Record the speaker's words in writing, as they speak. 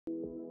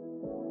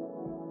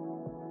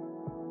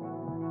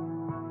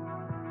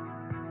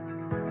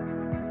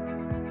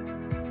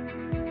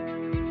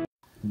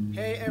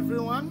Hey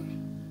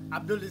everyone,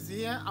 Abdul is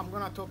here. I'm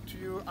going to talk to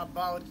you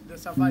about the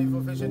Survival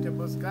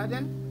Vegetables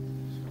Garden.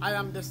 I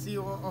am the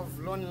CEO of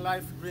Lone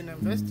Life Green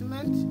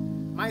Investment.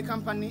 My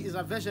company is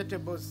a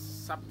vegetables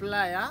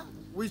supplier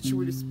which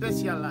will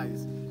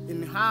specialize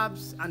in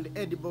herbs and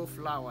edible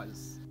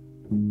flowers.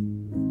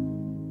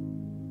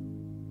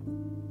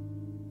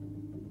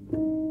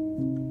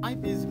 My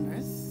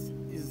business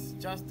is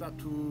just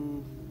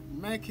to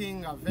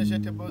making a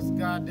vegetables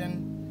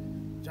garden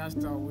just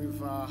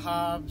with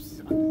herbs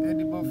and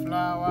edible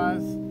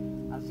flowers.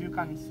 As you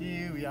can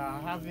see, we are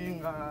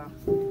having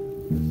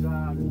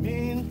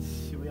mint,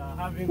 we are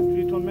having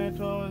tree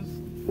tomatoes.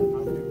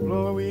 I'll be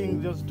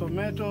growing those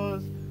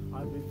tomatoes.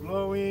 I'll be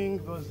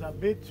growing those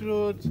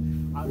beetroot.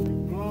 I'll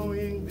be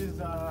growing these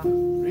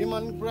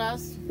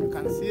lemongrass. You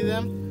can see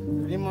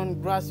them. The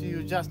lemongrass,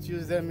 you just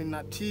use them in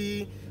a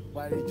tea.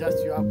 While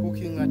you are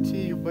cooking a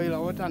tea, you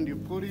boil water and you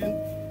put in.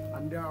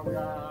 And there we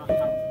are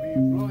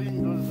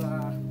growing those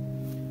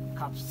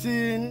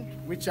capsicum,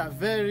 which are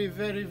very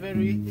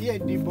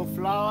edible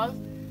flowers.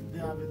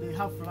 They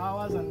have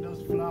flowers, and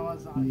those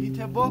flowers are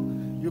eatable.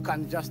 You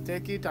can just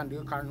take it and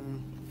you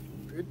can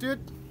eat it.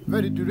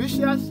 Very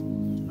delicious.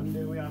 And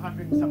then we are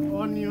having some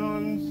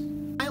onions.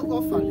 My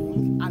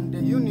offering and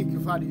the unique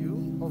value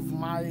of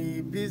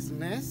my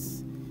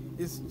business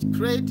is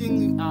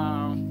creating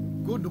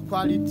good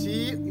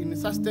quality in a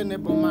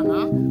sustainable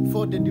manner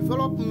for the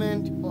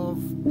development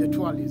of the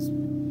tourism.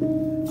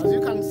 As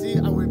you can see,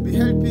 I will be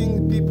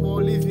helping people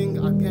living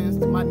against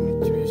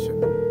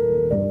malnutrition,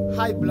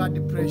 high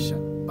blood pressure,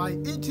 by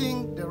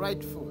eating the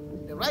right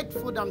food. The right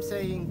food I'm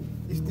saying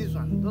is this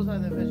one. Those are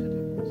the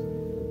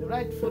vegetables. The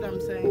right food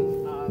I'm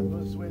saying are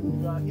those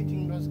when you are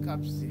eating those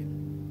capsules,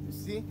 you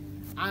see?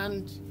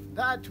 And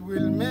that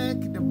will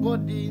make the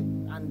body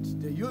and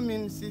the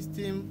immune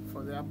system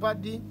for their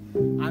body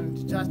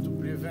and just to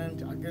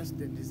prevent against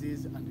the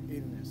disease and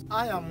illness.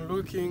 I am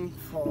looking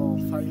for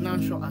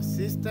financial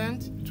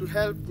assistance to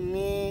help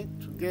me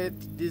to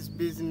get this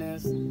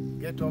business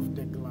get off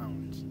the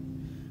ground.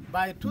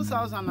 By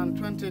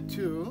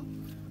 2022,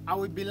 I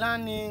will be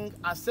running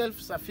a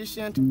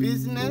self-sufficient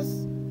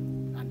business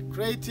and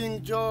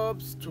creating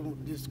jobs to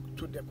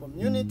the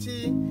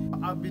community.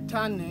 I'll be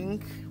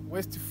turning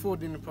waste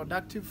food into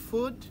productive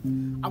food.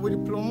 I will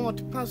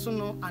promote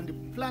personal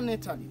and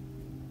planetary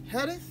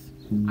health,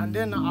 and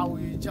then I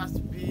will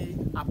just be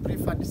a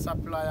preferred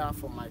supplier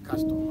for my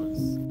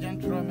customers.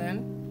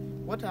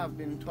 Gentlemen, what I've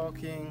been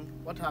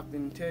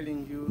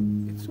telling you,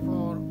 it's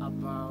all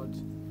about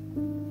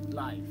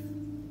life.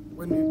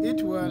 When you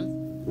eat well,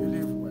 you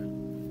live well,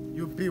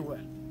 you be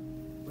well.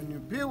 When you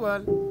be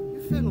well,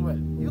 you feel well,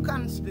 you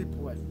can sleep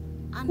well,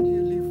 and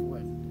you live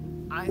well.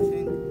 I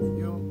think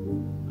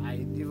I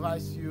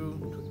advise you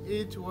to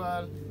eat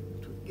well,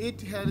 to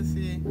eat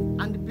healthy,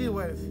 and be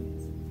wealthy.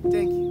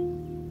 Thank you.